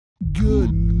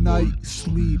Good night,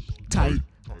 sleep tight,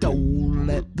 don't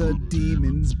let the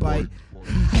demons bite.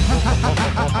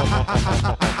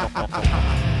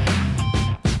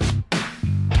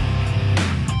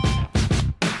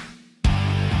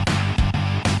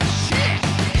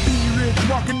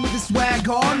 Walking with his swag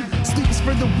on, sleeps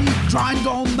for the week, grind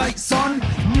all night, son.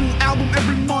 New album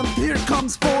every month, here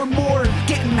comes 4 more.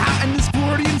 Getting hot in this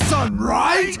Floridian sun,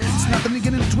 right? It's nothing to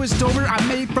get a twist over, I'm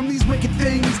made from these wicked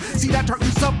things. See that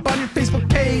darkness up on your Facebook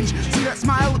page? See that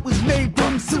smile, it was made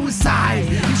from suicide.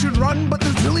 You should run, but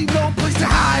there's really no place to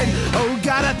hide. Oh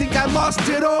God, I think I lost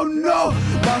it, oh no.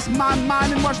 Lost my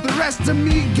mind and watched the rest of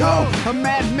me go. A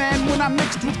madman when I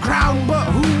mixed with crown, but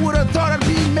who would have thought I'd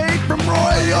be made from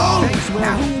royal?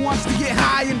 Now who wants to get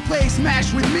high and play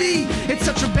Smash with me? It's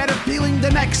such a better feeling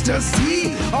than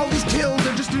ecstasy. All these kills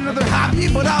are just another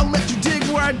hobby, but I'll let you dig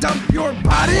where I dump your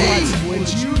body. What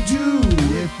would you do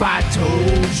if I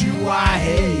told you I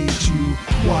hate you?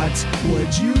 What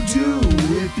would you do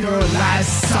if your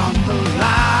life's on the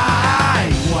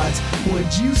line? What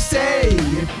would you say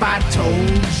if I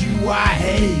told you I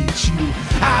hate you?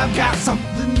 I've got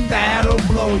something that'll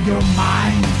blow your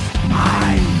mind.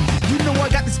 You know I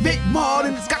got this big mud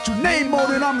and it's got your name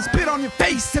on it. I'ma spit on your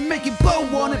face and make it blow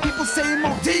on it. People say I'm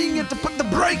ODing and to put the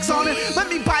brakes on it. Let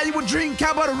me buy you a drink,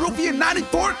 how about a roofie and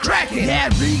 94 crack it? Yeah,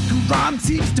 Reku rhyme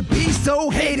seems to be so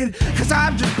hated, cause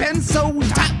I've just been so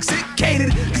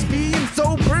intoxicated. Cause being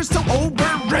sober so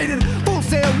overrated. Full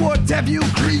sale, what have you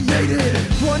created?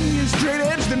 1 year straight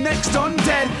edge, the next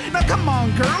undead. Now come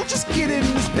on girl, just get in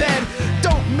this bed.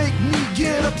 Don't make me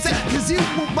get upset, cause you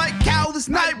won't like how this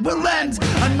night will end.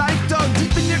 A knife dug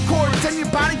deep in your corpse and your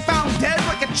body found dead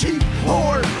like a cheap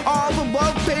whore. All the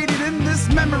love faded in this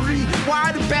memory.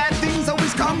 Why do bad things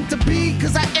always come to be?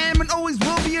 Cause I am and always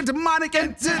will be a demonic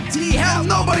entity. Hell,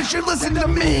 nobody should listen to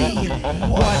me.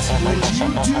 What would you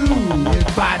do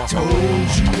if I told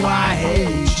you I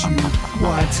hate you?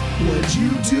 What would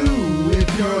you do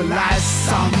if your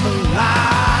life's on the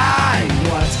line?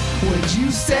 What would you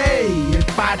say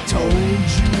if I told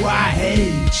you I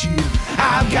hate you?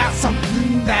 I've got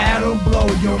something that'll blow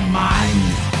your mind.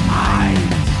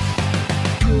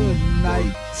 Good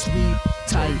night, sleep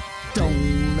tight,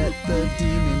 don't let the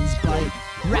demons bite.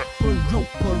 Wrap a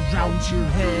rope around your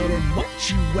head and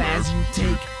watch you as you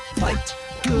take flight.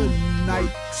 Good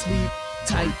night, sleep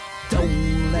tight,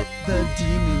 don't let the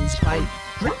demons bite.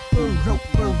 Wrap a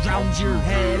rope around your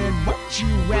head and watch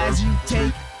you as you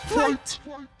take flight.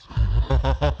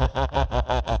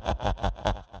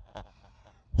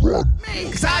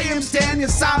 Cause I am Stan,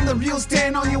 yes I'm the real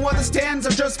Stan. All you other Stans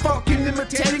are just fucking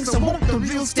imitating. So won't the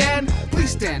real Stan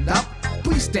please stand up?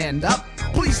 Please stand up,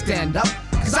 please stand up.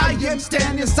 Cause I am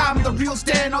Stan, yes I'm the real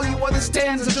Stan. All you other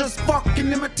Stans are just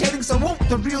fucking imitating. So won't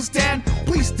the real Stan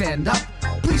please stand up?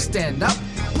 Please stand up,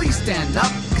 please stand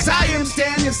up. Cause I am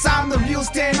Stan, yes I'm the real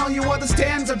Stan. All you other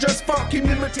Stans are just fucking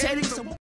imitating. So